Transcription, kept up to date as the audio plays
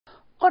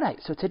Alright,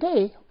 so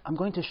today I'm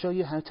going to show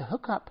you how to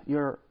hook up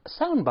your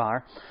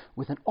soundbar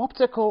with an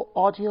optical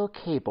audio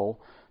cable,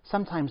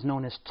 sometimes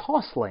known as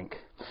Toslink.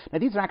 Now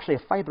these are actually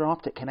a fiber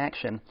optic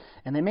connection,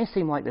 and they may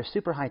seem like they're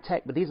super high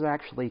tech, but these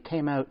actually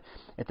came out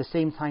at the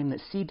same time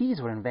that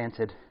CDs were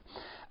invented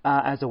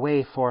as a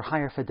way for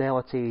higher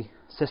fidelity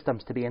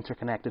systems to be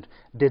interconnected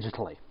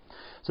digitally.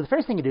 So the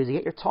first thing you do is you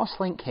get your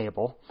Toslink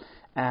cable,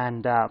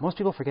 and most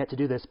people forget to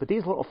do this, but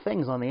these little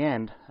things on the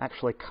end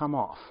actually come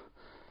off.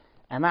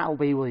 And that'll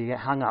be where you get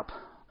hung up.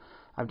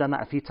 I've done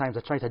that a few times. I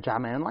tried to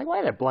jam it in, like,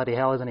 why the bloody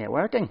hell isn't it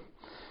working?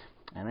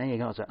 And then you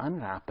go to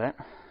unwrap it.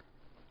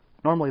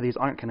 Normally these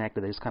aren't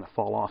connected, they just kind of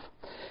fall off.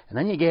 And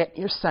then you get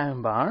your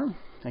soundbar,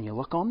 and you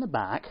look on the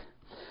back,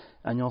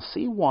 and you'll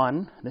see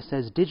one that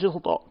says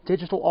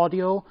digital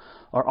audio,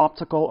 or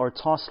optical, or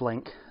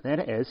Toslink. There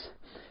it is.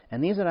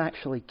 And these are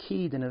actually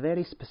keyed in a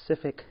very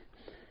specific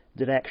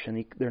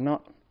direction. They're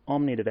not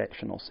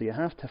omnidirectional, so you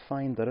have to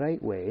find the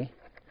right way.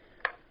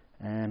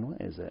 And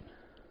what is it?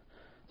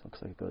 Looks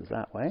like it goes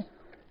that way.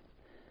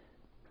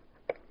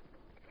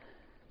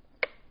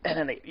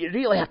 And then you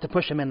really have to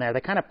push them in there.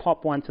 They kind of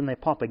pop once and they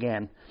pop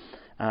again.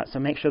 So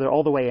make sure they're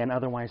all the way in,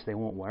 otherwise they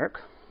won't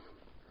work.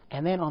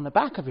 And then on the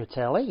back of your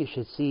telly, you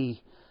should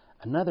see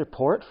another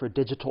port for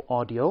digital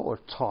audio or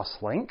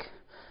Toslink,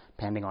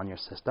 depending on your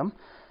system.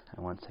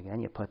 And once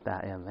again, you put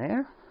that in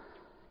there.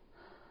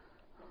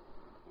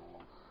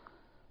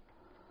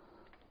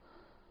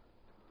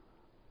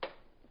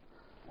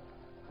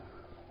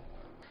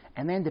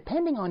 And then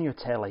depending on your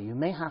telly, you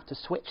may have to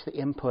switch the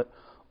input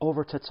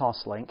over to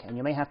Toslink, and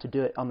you may have to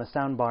do it on the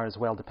soundbar as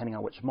well, depending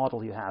on which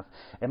model you have.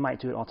 It might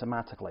do it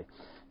automatically.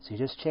 So you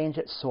just change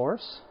its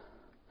source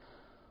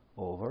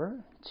over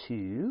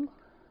to,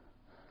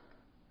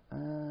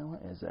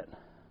 what is it?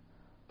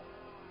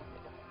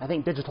 I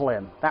think digital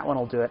in. That one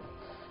will do it,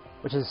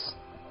 which is,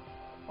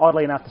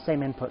 oddly enough, the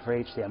same input for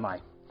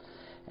HDMI.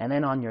 And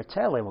then on your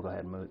telly, we'll go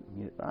ahead and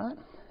mute that.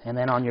 And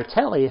then on your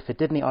telly, if it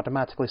didn't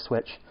automatically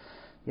switch,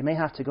 you may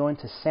have to go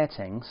into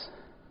settings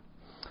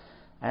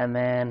and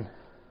then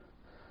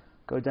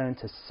go down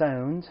to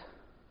sound.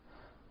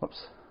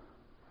 Whoops.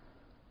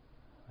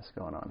 What's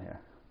going on here?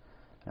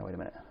 Now wait a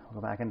minute. We'll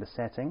go back into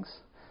settings,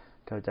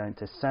 go down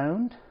to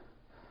sound,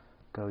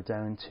 go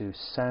down to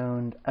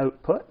sound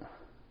output,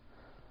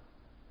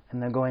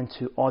 and then go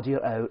into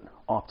audio out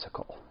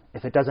optical.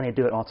 If it doesn't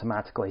do it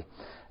automatically,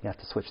 you have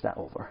to switch that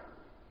over.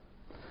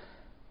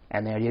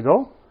 And there you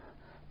go.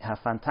 You have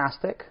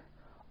fantastic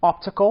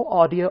optical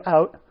audio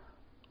out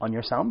on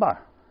your soundbar.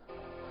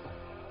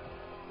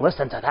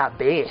 Listen to that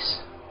bass.